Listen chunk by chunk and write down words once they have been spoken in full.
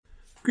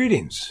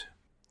Greetings.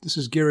 This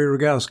is Gary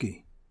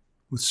Rogowski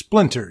with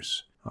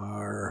Splinters,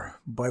 our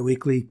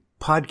biweekly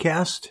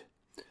podcast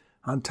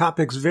on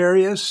topics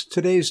various.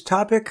 Today's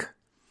topic,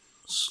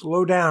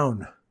 slow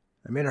down.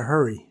 I'm in a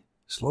hurry.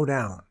 Slow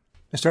down.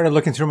 I started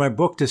looking through my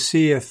book to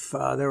see if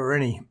there were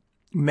any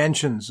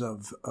mentions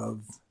of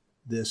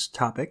this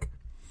topic.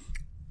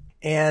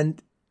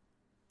 And,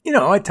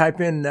 I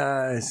type in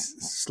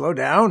slow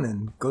down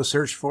and go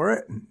search for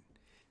it. And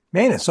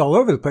man, it's all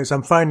over the place.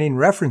 I'm finding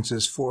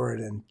references for it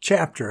in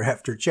chapter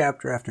after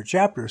chapter after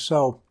chapter.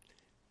 So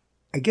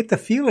I get the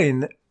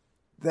feeling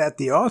that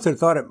the author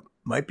thought it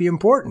might be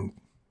important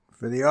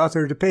for the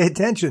author to pay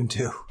attention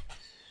to.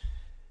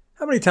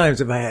 How many times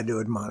have I had to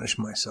admonish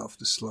myself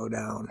to slow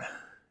down?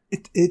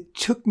 It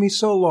took me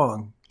so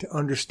long to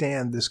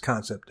understand this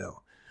concept,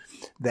 though,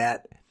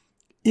 that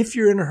if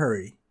you're in a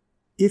hurry,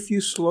 if you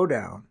slow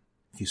down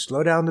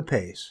the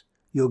pace,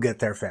 you'll get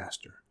there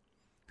faster.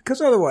 Because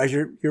otherwise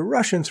you're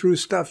rushing through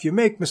stuff. You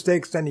make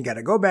mistakes, then you got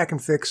to go back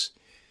and fix.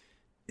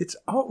 It's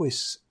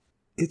always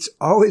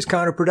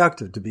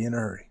counterproductive to be in a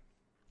hurry.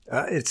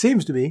 It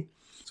seems to be.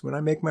 It's when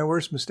I make my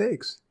worst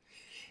mistakes.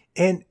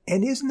 And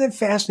isn't it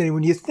fascinating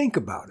when you think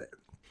about it?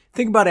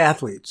 Think about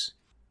athletes.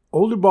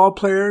 Older ball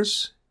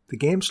players, the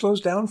game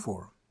slows down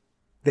for them.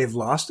 They've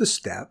lost a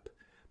step,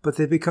 but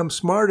they become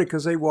smarter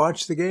because they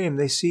watch the game.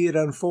 They see it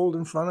unfold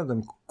in front of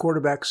them.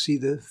 Quarterbacks see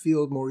the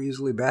field more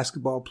easily.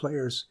 Basketball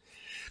players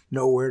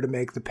know where to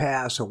make the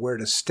pass or where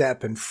to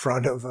step in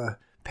front of a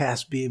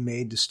pass being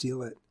made to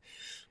steal it.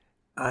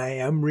 I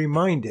am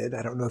reminded,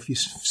 I don't know if you've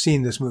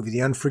seen this movie,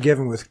 The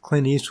Unforgiven with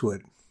Clint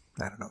Eastwood,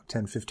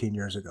 10, 15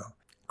 years ago.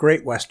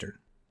 Great Western.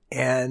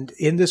 And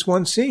in this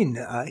one scene,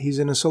 he's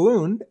in a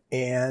saloon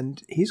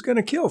and he's going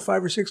to kill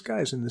 5 or 6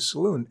 guys in the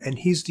saloon. And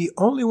he's the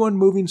only one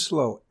moving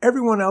slow.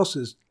 Everyone else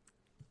is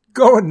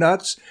going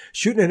nuts,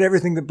 shooting at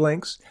everything that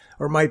blinks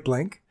or might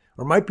blink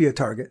or might be a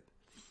target.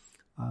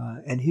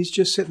 And he's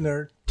just sitting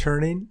there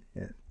turning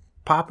and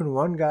popping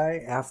one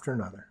guy after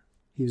another.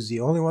 He's the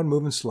only one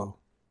moving slow.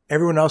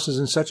 Everyone else is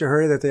in such a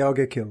hurry that they all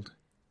get killed.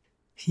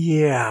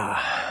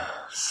 Yeah,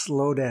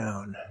 slow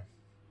down.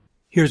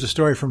 Here's a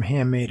story from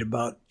Handmade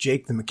about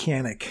Jake the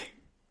mechanic,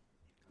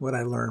 what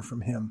I learned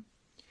from him.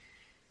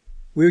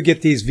 We would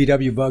get these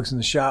VW bugs in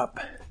the shop,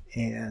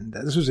 and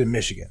this was in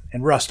Michigan,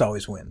 and rust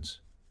always wins.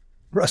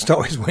 Rust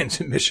always wins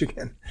in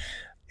Michigan.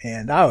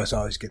 And I was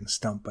always getting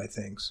stumped by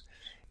things.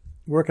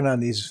 Working on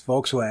these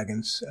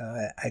Volkswagens,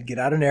 I'd get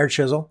out an air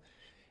chisel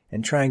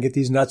and try and get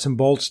these nuts and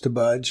bolts to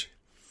budge.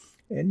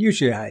 And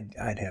usually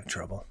I'd have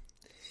trouble.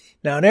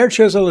 Now, an air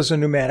chisel is a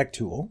pneumatic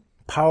tool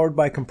powered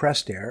by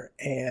compressed air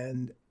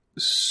and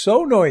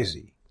so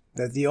noisy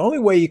that the only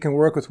way you can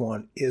work with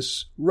one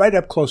is right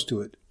up close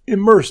to it,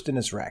 immersed in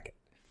its racket.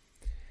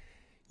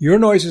 Your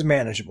noise is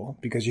manageable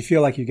because you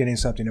feel like you're getting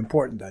something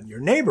important done. Your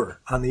neighbor,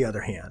 on the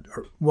other hand,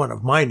 or one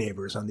of my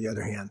neighbors, on the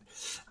other hand,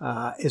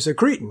 is a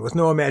cretin with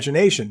no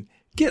imagination.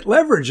 Get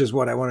leverage is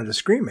what I wanted to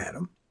scream at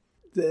him.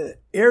 The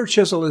air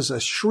chisel is a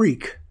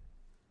shriek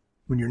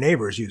when your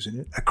neighbor is using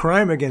it, a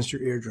crime against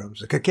your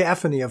eardrums, a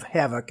cacophony of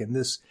havoc, and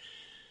this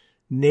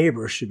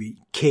neighbor should be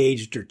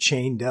caged or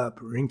chained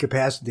up or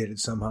incapacitated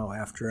somehow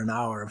after an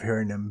hour of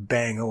hearing them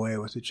bang away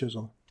with the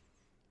chisel.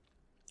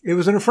 It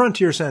was an affront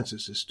to your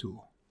senses, this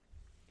tool.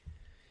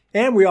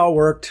 And we all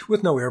worked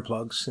with no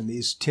earplugs in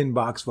these tin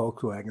box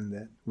Volkswagen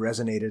that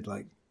resonated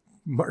like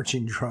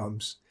marching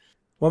drums.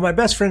 Well, my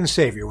best friend and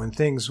savior when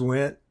things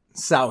went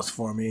south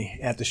for me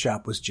at the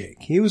shop was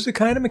Jake. He was the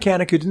kind of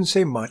mechanic who didn't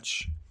say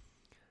much.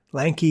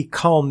 Lanky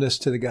calmness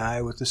to the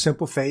guy with a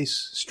simple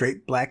face,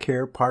 straight black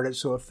hair parted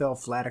so it fell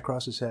flat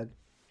across his head.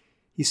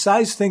 He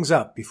sized things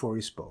up before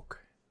he spoke.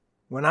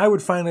 When I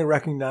would finally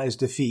recognize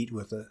defeat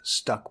with a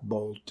stuck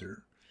bolt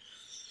or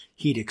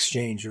heat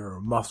exchanger or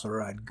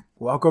muffler, I'd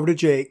walk over to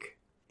Jake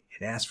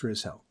and ask for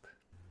his help.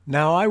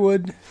 Now I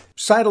would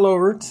sidle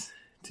over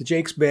to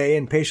Jake's bay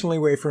and patiently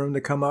wait for him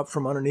to come up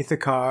from underneath the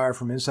car,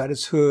 from inside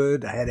its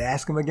hood. I had to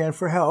ask him again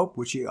for help,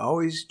 which he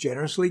always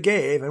generously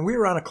gave, and we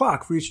were on a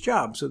clock for each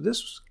job, so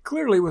this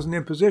clearly was an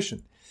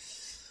imposition.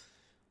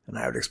 And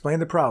I would explain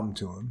the problem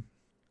to him,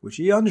 which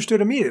he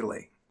understood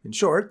immediately. In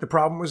short, the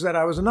problem was that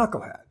I was a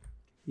knucklehead.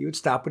 He would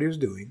stop what he was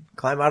doing,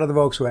 climb out of the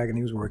Volkswagen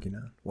he was working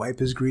on, wipe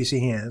his greasy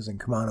hands, and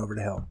come on over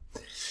to help.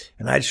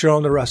 And I'd show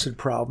him the rusted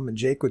problem, and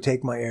Jake would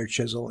take my air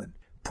chisel and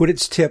put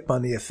its tip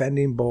on the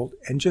offending bolt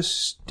and just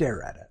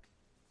stare at it.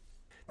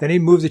 Then he'd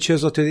move the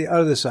chisel to the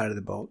other side of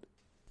the bolt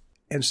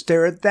and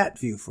stare at that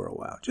view for a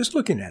while, just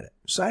looking at it,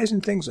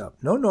 sizing things up.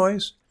 No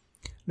noise,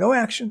 no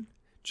action,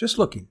 just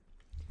looking.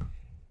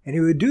 And he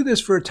would do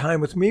this for a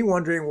time with me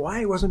wondering why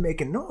he wasn't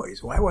making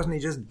noise. Why wasn't he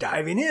just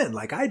diving in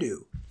like I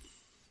do?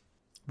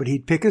 But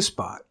he'd pick a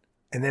spot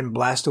and then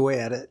blast away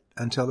at it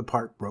until the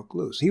part broke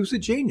loose. He was a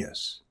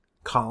genius.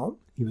 Calm.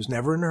 He was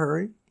never in a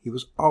hurry. He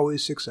was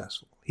always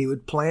successful. He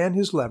would plan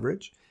his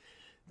leverage,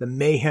 the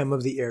mayhem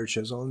of the air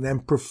chisel, and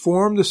then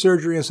perform the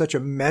surgery in such a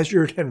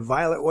measured and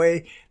violent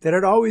way that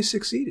it always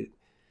succeeded.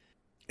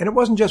 And it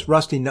wasn't just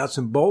rusty nuts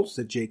and bolts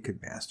that Jake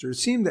could master. It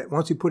seemed that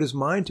once he put his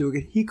mind to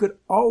it, he could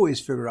always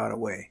figure out a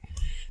way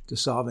to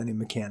solve any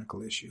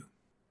mechanical issue.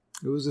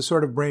 It was the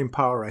sort of brain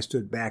power I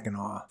stood back in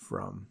awe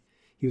from.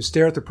 He would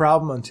stare at the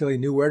problem until he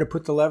knew where to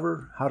put the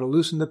lever, how to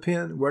loosen the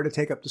pin, where to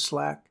take up the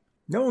slack.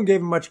 No one gave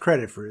him much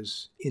credit for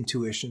his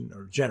intuition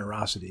or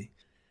generosity.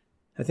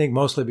 I think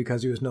mostly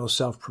because he was no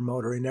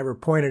self-promoter. He never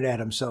pointed at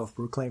himself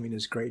proclaiming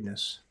his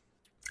greatness.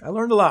 I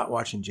learned a lot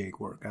watching Jake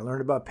work. I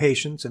learned about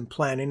patience and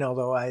planning,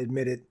 although I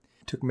admit it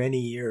took many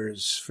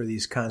years for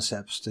these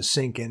concepts to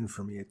sink in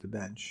for me at the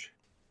bench.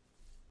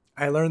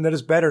 I learned that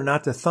it's better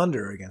not to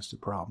thunder against a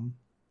problem.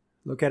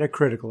 Look at it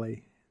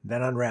critically,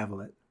 then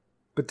unravel it.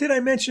 But did I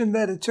mention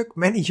that it took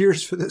many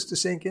years for this to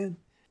sink in?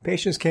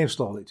 Patience came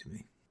slowly to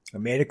me. I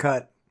made a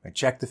cut. I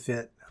checked the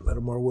fit. A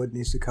little more wood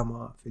needs to come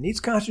off. It needs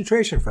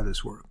concentration for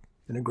this work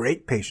and a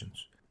great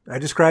patience. I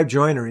described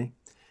joinery,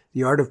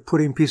 the art of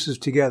putting pieces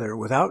together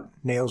without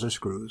nails or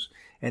screws,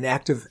 an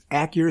act of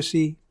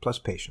accuracy plus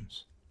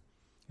patience.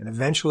 And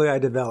eventually I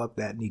developed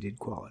that needed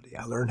quality.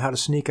 I learned how to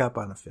sneak up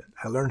on a fit.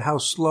 I learned how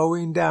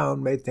slowing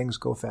down made things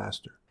go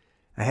faster.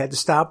 I had to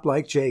stop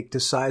like Jake to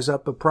size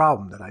up a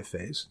problem that I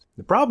faced.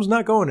 The problem's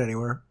not going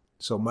anywhere,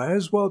 so might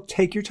as well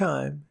take your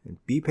time and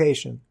be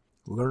patient,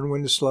 learn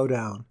when to slow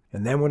down,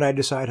 and then when I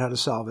decide how to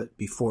solve it,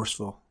 be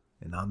forceful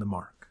and on the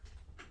mark.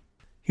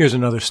 Here's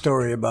another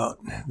story about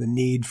the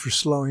need for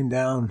slowing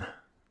down.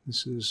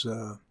 This is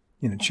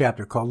in a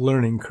chapter called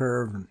Learning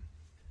Curve, and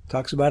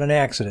talks about an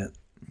accident.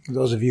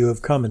 Those of you who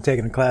have come and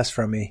taken a class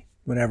from me,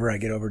 whenever I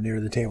get over near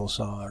the table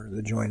saw or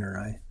the joiner,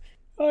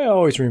 I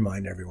always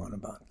remind everyone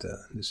about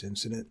this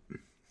incident.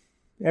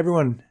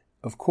 Everyone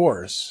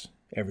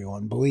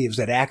believes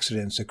that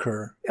accidents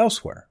occur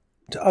elsewhere,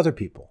 to other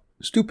people,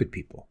 stupid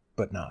people,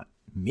 but not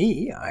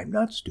me. I'm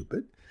not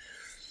stupid.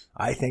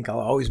 I think I'll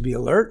always be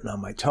alert and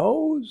on my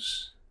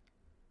toes.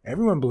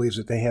 Everyone believes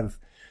that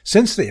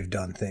since they have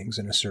done things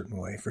in a certain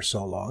way for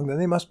so long, then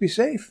they must be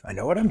safe. I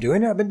know what I'm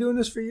doing. I've been doing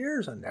this for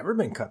years. I've never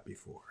been cut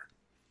before.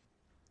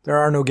 There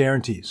are no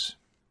guarantees.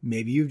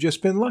 Maybe you've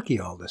just been lucky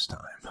all this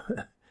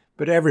time.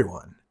 But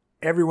everyone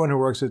who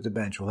works at the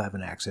bench will have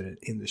an accident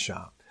in the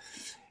shop.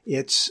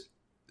 It's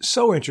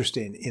so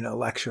interesting in a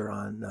lecture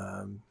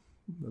on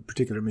a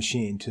particular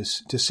machine to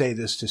say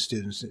this to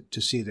students,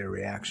 to see their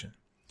reaction.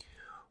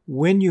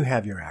 When you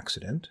have your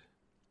accident,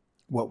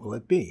 what will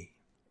it be?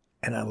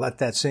 And I let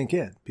that sink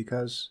in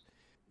because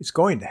it's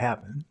going to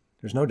happen.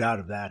 There's no doubt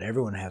of that.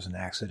 Everyone has an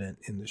accident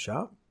in the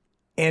shop.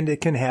 And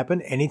it can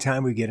happen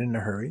anytime we get in a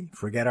hurry,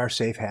 forget our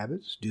safe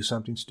habits, do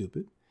something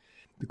stupid.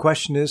 The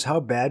question is, how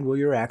bad will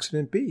your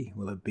accident be?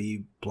 Will it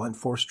be blunt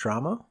force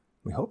trauma?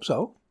 We hope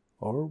so.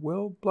 Or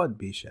will blood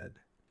be shed?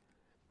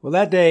 Well,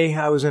 that day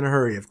I was in a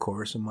hurry, of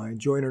course, and my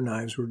joiner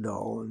knives were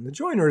dull. And the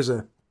joiner is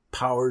a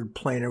powered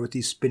planer with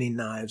these spinning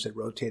knives that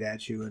rotate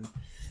at you. And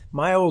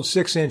my old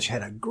 6-inch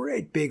had a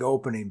great big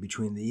opening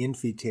between the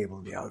in-feed table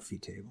and the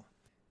out-feed table.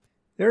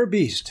 They're a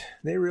beast.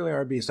 They really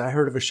are a beast. I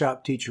heard of a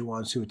shop teacher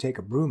once who would take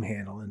a broom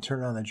handle and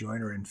turn on the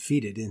joiner and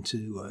feed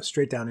it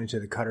straight down into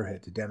the cutter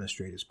head to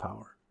demonstrate his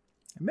power.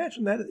 I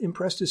imagine that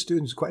impressed his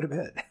students quite a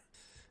bit.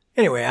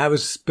 Anyway, I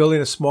was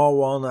building a small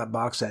walnut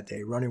box that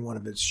day, running one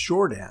of its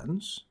short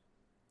ends,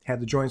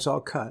 had the joints all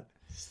cut,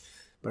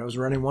 but I was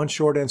running one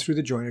short end through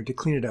the joiner to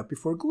clean it up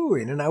before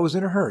gluing, and I was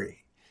in a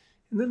hurry.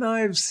 And the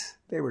knives,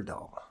 they were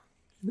dull.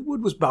 The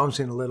wood was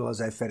bouncing a little as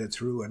I fed it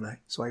through,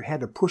 so I had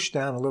to push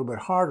down a little bit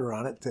harder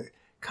on it to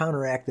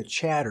counteract the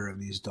chatter of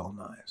these dull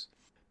knives.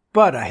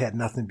 But I had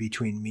nothing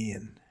between me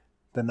and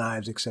the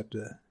knives except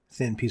a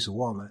thin piece of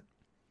walnut.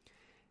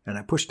 And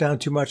I pushed down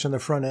too much on the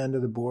front end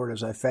of the board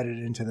as I fed it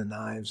into the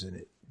knives, and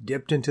it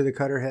dipped into the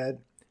cutter head,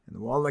 and the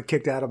walnut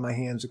kicked out of my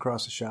hands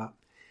across the shop,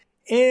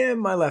 and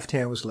my left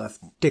hand was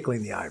left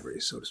tickling the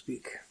ivory, so to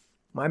speak.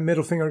 My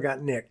middle finger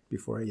got nicked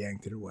before I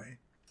yanked it away.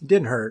 It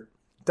didn't hurt.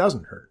 It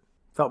doesn't hurt.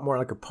 It felt more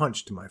like a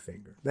punch to my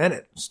finger. Then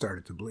it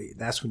started to bleed.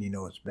 That's when you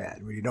know it's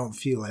bad, when you don't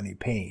feel any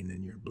pain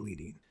and you're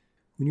bleeding.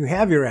 When you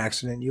have your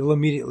accident, you'll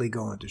immediately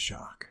go into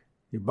shock.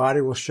 Your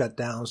body will shut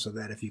down so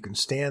that if you can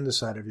stand the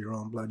sight of your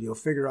own blood, you'll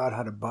figure out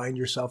how to bind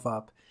yourself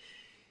up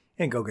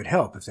and go get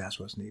help if that's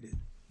what's needed.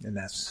 And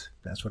that's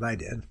what I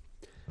did.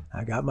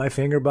 I got my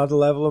finger above the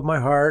level of my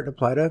heart,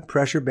 applied a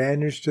pressure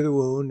bandage to the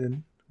wound,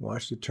 and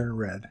watched it turn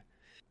red.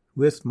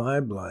 With my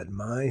blood,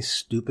 my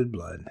stupid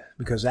blood,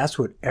 because that's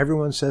what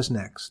everyone says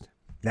next.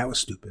 That was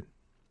stupid.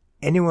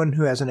 Anyone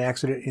who has an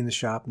accident in the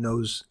shop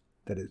knows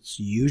that it's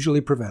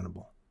usually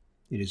preventable.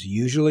 It is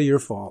usually your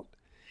fault.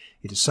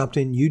 It is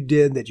something you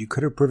did that you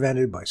could have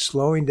prevented by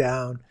slowing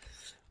down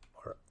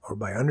or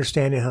by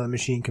understanding how the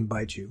machine can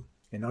bite you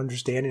and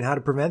understanding how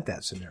to prevent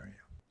that scenario.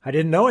 I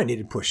didn't know I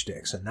needed push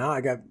sticks, and now I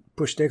got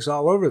push sticks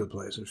all over the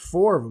place. There's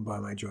 4 of them by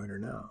my joiner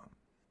now.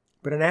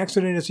 But an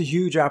accident is a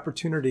huge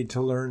opportunity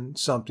to learn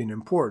something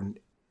important.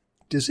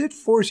 Does it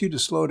force you to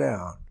slow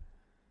down?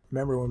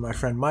 Remember when my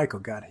friend Michael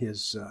got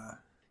his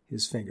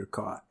finger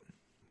caught.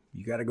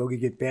 You got to go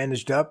get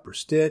bandaged up or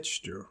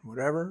stitched or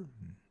whatever.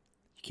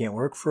 You can't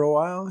work for a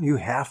while. You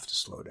have to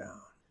slow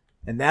down.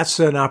 And that's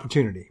an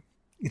opportunity.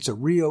 It's a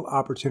real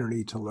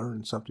opportunity to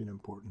learn something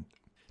important,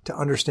 to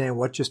understand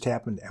what just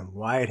happened and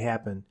why it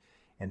happened,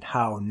 and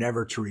how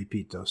never to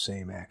repeat those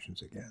same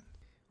actions again.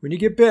 When you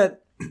get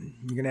bit,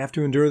 you're going to have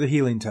to endure the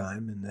healing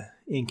time and the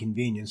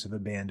inconvenience of a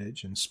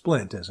bandage and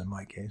splint, as in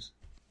my case.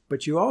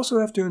 But you also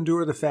have to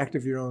endure the fact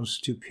of your own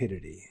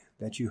stupidity,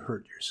 that you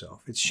hurt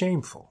yourself. It's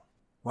shameful.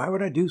 Why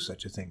would I do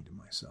such a thing to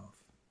myself?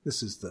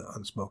 This is the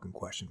unspoken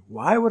question.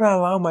 Why would I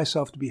allow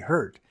myself to be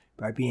hurt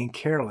by being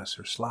careless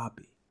or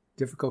sloppy?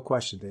 Difficult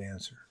question to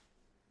answer.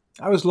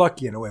 I was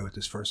lucky in a way with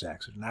this first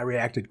accident. I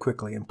reacted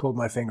quickly and pulled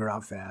my finger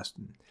out fast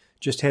and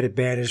just had it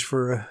bandaged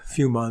for a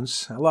few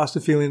months. I lost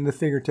the feeling in the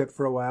fingertip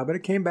for a while, but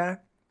it came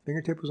back.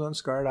 Fingertip was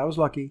unscarred. I was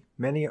lucky.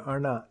 Many are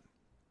not.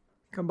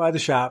 Come by the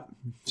shop,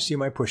 see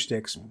my push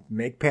sticks,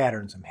 make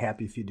patterns. I'm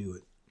happy if you do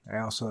it. I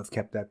also have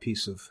kept that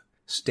piece of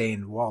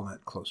stained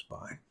walnut close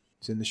by.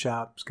 It's in the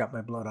shop. It's got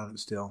my blood on it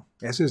still.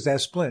 As is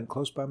that splint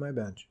close by my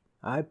bench.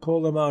 I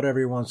pull them out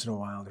every once in a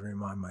while to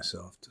remind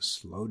myself to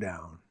slow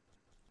down.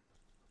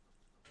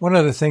 One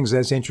of the things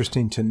that's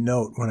interesting to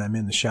note when I'm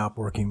in the shop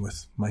working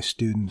with my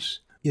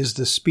students is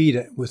the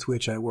speed with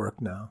which I work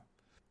now.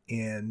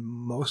 And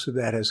most of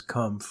that has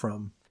come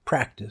from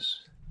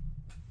practice.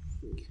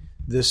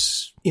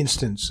 This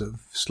instance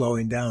of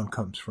slowing down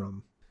comes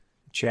from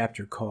a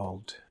chapter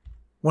called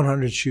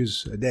 100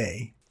 Shoes a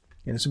Day,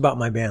 and it's about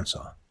my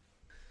bandsaw.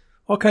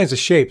 All kinds of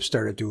shapes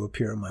started to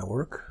appear in my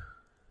work.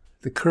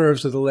 The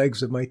curves of the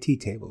legs of my tea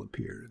table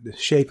appeared. The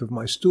shape of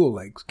my stool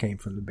legs came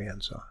from the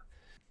bandsaw.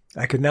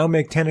 I could now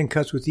make tenon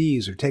cuts with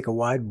ease or take a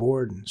wide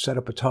board and set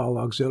up a tall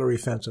auxiliary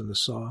fence on the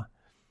saw.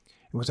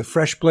 And with a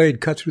fresh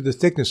blade, cut through the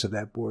thickness of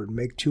that board and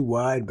make two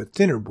wide but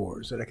thinner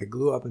boards that I could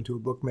glue up into a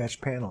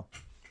book-matched panel.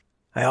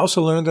 I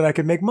also learned that I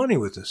could make money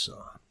with this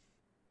saw.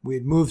 We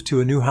had moved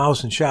to a new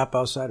house and shop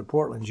outside of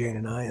Portland, Jane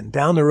and I, and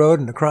down the road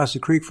and across the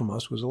creek from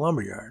us was a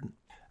lumber yard.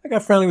 I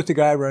got friendly with the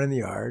guy running the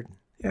yard.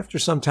 After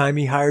some time,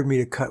 he hired me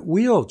to cut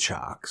wheel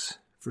chocks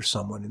for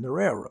someone in the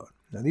railroad.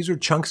 Now, these are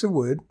chunks of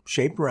wood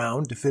shaped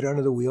round to fit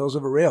under the wheels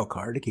of a rail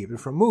car to keep it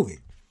from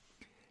moving.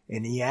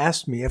 And he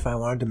asked me if I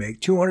wanted to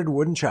make 200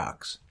 wooden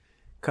chocks,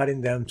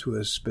 cutting them to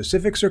a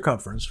specific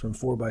circumference from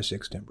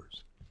 4x6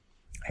 timbers.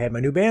 I had my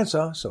new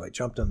bandsaw, so I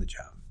jumped on the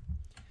job.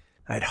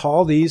 I'd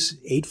haul these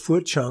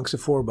 8-foot chunks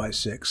of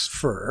 4x6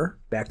 fir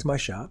back to my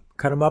shop,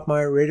 cut them up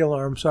my radial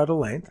arm saw to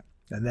length,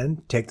 and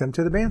then take them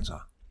to the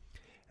bandsaw.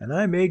 And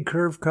I made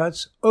curve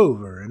cuts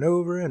over and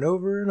over and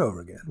over and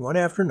over again, one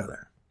after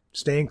another,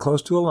 staying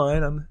close to a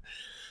line on the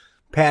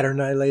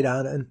pattern I laid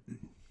on and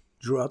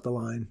drew out the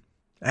line.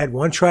 I had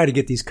one try to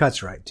get these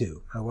cuts right,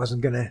 too. I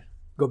wasn't going to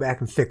go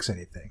back and fix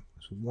anything.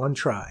 It was one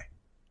try.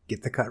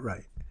 Get the cut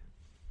right.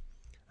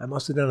 I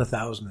must have done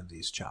 1,000 of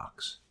these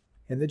chocks.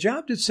 And the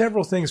job did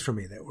several things for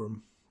me that were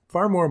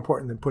far more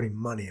important than putting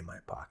money in my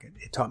pocket.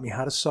 It taught me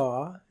how to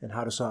saw and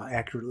how to saw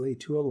accurately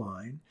to a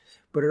line,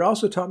 but it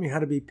also taught me how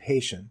to be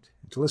patient,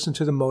 to listen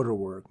to the motor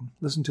work,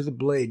 listen to the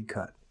blade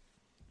cut,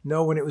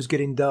 know when it was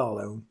getting dull,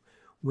 and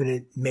when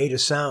it made a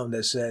sound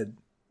that said,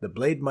 the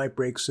blade might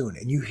break soon,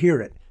 and you hear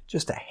it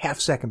just a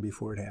half second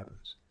before it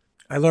happens.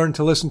 I learned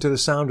to listen to the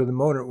sound of the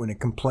motor when it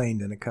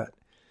complained in a cut,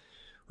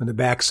 when the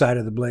back side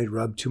of the blade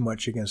rubbed too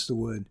much against the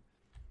wood.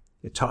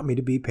 It taught me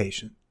to be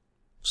patient.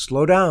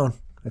 Slow down,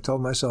 I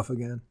told myself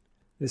again.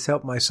 This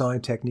helped my sawing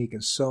technique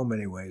in so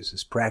many ways.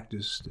 This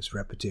practice, this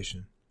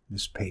repetition,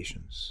 this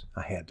patience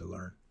I had to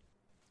learn.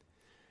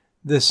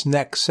 This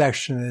next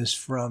section is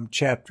from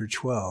Chapter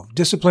 12,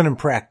 Discipline and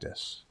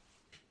Practice.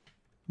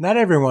 Not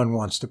everyone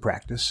wants to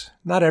practice.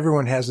 Not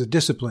everyone has the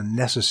discipline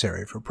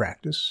necessary for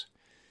practice.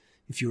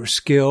 If you are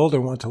skilled or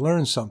want to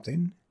learn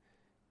something,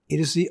 it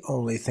is the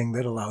only thing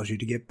that allows you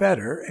to get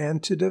better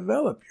and to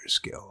develop your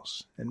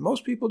skills. And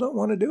most people don't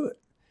want to do it.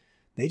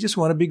 They just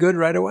want to be good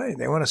right away.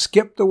 They want to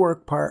skip the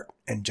work part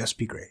and just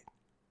be great.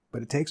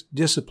 But it takes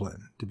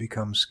discipline to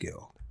become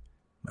skilled.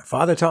 My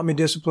father taught me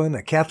discipline.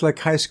 A Catholic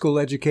high school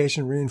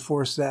education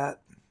reinforced that.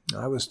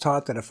 I was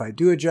taught that if I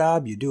do a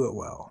job, you do it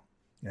well.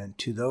 And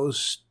to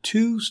those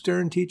two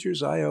stern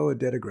teachers, I owe a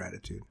debt of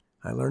gratitude.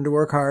 I learned to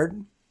work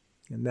hard,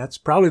 and that's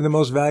probably the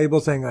most valuable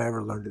thing I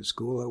ever learned at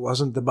school. It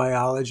wasn't the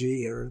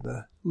biology or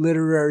the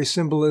literary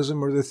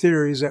symbolism or the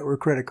theories that were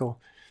critical.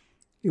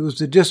 It was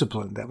the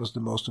discipline that was the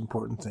most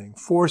important thing,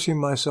 forcing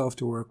myself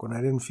to work when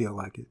I didn't feel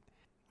like it,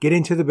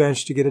 getting to the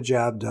bench to get a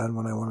job done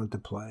when I wanted to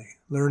play,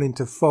 learning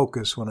to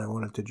focus when I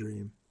wanted to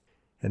dream,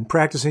 and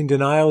practicing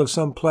denial of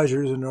some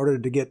pleasures in order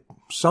to get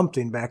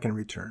something back in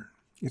return.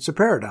 It's a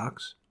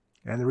paradox,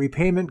 and the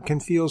repayment can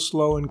feel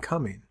slow in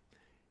coming.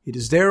 It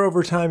is there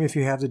over time if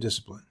you have the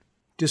discipline.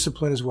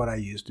 Discipline is what I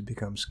use to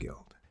become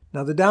skilled.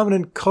 Now, the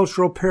dominant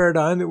cultural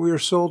paradigm that we are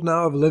sold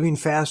now of living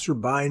faster,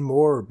 buying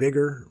more, or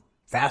bigger,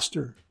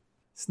 faster,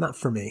 it's not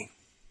for me.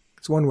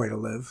 It's one way to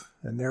live,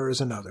 and there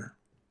is another.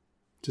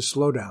 To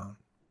slow down,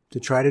 to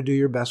try to do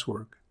your best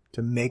work,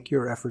 to make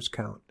your efforts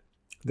count.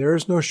 There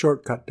is no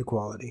shortcut to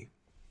quality.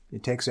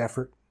 It takes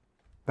effort.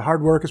 The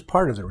hard work is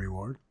part of the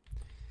reward.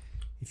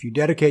 If you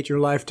dedicate your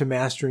life to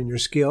mastering your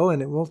skill,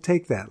 and it will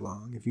take that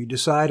long, if you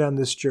decide on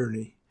this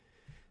journey,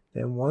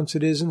 then once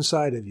it is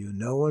inside of you,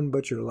 no one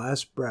but your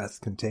last breath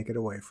can take it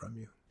away from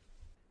you.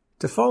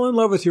 To fall in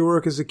love with your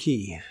work is the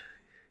key.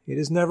 It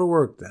has never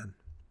worked then.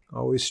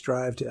 Always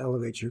strive to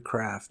elevate your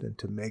craft and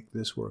to make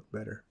this work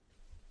better.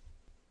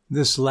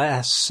 This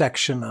last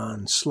section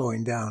on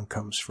slowing down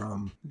comes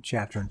from a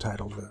chapter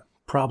entitled The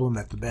Problem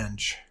at the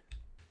Bench.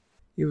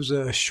 It was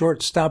a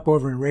short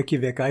stopover in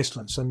Reykjavik,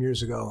 Iceland, some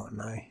years ago,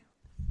 and I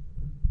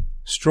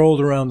strolled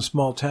around the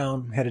small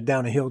town, headed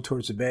down a hill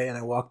towards the bay, and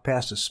I walked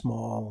past a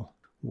small,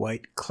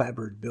 white,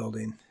 clapboard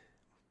building.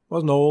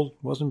 Wasn't old,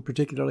 wasn't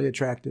particularly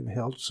attractive,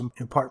 held some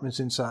apartments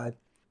inside.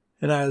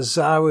 And as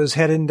I was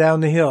heading down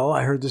the hill,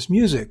 I heard this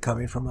music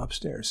coming from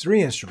upstairs.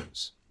 3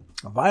 instruments.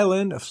 A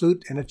violin, a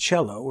flute, and a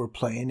cello were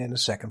playing in a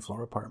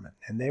second-floor apartment.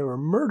 And they were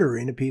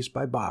murdering a piece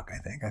by Bach, I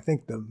think. I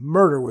think the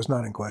murder was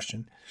not in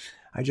question.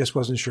 I just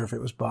wasn't sure if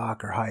it was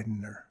Bach or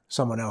Haydn or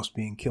someone else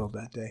being killed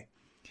that day.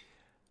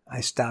 I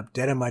stopped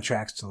dead in my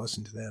tracks to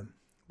listen to them.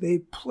 They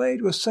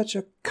played with such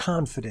a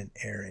confident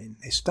airing.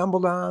 They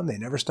stumbled on. They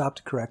never stopped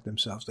to correct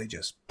themselves. They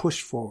just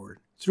pushed forward,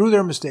 through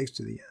their mistakes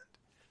to the end.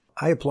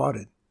 I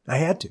applauded. I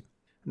had to.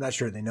 I'm not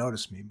sure they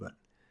noticed me, but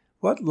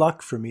what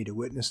luck for me to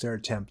witness their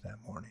attempt that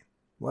morning.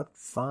 What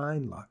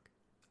fine luck.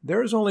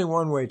 There is only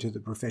one way to the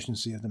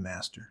proficiency of the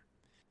master,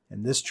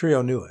 and this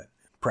trio knew it.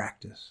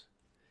 Practice.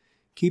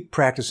 Keep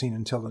practicing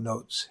until the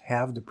notes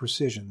have the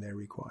precision they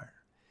require.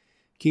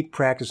 Keep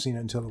practicing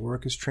until the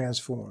work is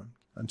transformed,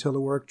 until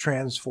the work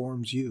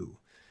transforms you,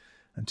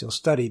 until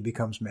study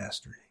becomes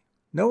mastery.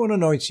 No one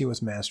anoints you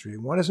with mastery.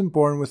 One isn't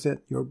born with it.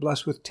 You're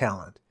blessed with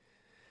talent,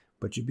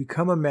 but you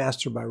become a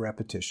master by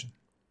repetition.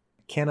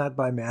 You cannot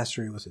buy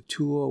mastery with a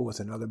tool, with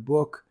another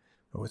book,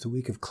 or with a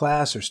week of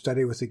class, or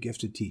study with a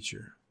gifted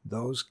teacher.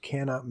 Those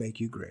cannot make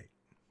you great.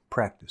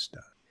 Practice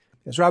does.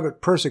 As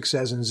Robert Pirsig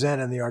says in Zen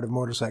and the Art of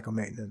Motorcycle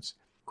Maintenance,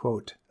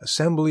 quote,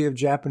 assembly of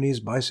Japanese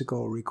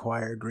bicycle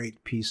require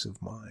great peace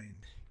of mind.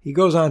 He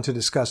goes on to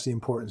discuss the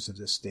importance of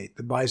this state.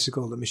 The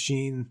bicycle, the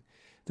machine,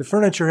 the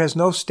furniture has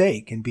no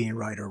stake in being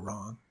right or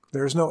wrong.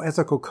 There is no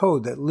ethical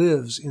code that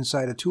lives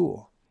inside a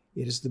tool.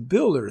 It is the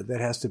builder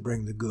that has to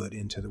bring the good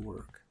into the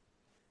work.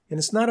 And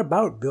it's not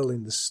about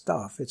building the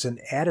stuff. It's an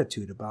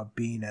attitude about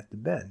being at the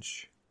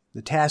bench.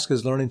 The task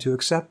is learning to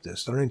accept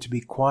this, learning to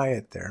be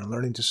quiet there, and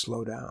learning to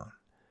slow down.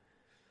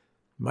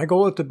 My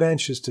goal at the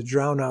bench is to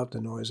drown out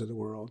the noise of the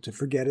world, to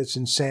forget its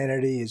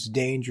insanity, its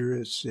danger,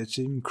 its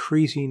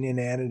increasing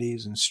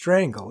inanities, and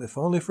strangle, if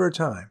only for a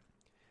time,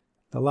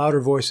 the louder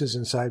voices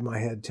inside my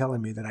head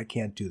telling me that I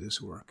can't do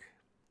this work.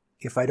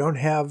 If I don't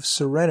have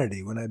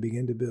serenity when I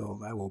begin to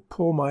build, I will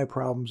pull my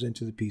problems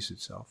into the piece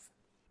itself.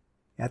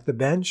 At the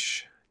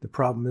bench, the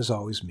problem is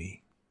always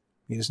me.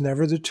 It is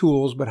never the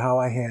tools, but how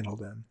I handle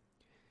them.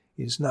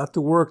 It is not the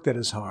work that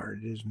is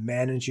hard. It is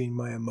managing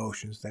my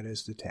emotions that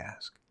is the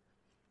task.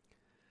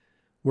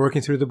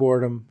 Working through the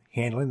boredom,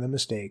 handling the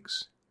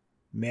mistakes,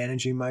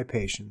 managing my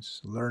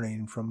patience,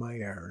 learning from my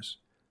errors,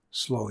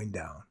 slowing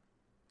down.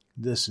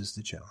 This is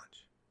the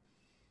challenge.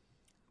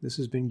 This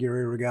has been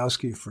Gary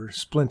Rogowski for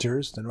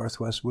Splinters, the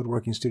Northwest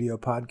Woodworking Studio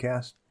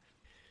podcast.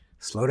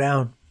 Slow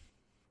down.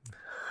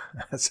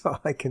 That's all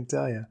I can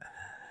tell you.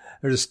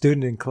 There's a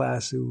student in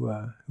class who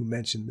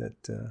mentioned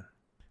that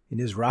in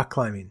his rock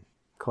climbing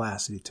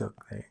class that he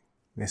took,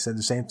 they said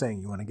the same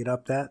thing. You want to get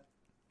up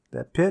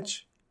that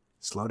pitch?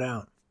 Slow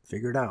down.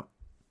 Figure it out.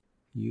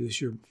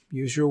 Use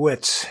your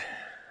wits,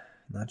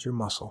 not your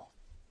muscle.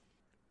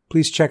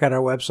 Please check out our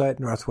website,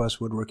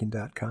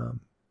 northwestwoodworking.com.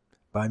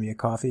 Buy me a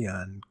coffee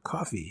on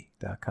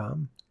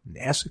coffee.com and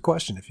ask a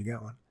question if you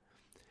got one.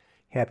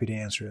 Happy to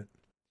answer it.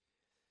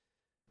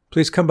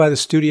 Please come by the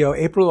studio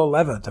April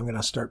 11th. I'm going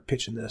to start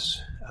pitching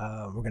this.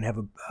 We're going to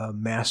have a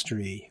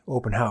mastery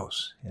open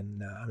house,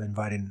 and I'm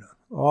inviting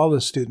all the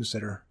students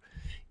that are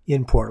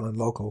in Portland,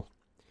 local,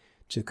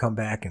 to come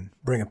back and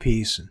bring a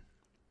piece, and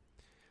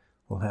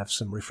we'll have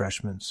some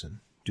refreshments and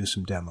do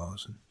some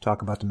demos and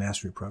talk about the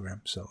mastery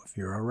program. So if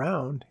you're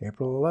around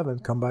April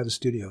 11th, come by the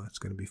studio. It's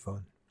going to be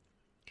fun.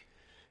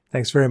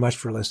 Thanks very much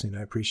for listening.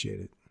 I appreciate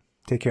it.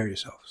 Take care of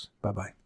yourselves. Bye-bye.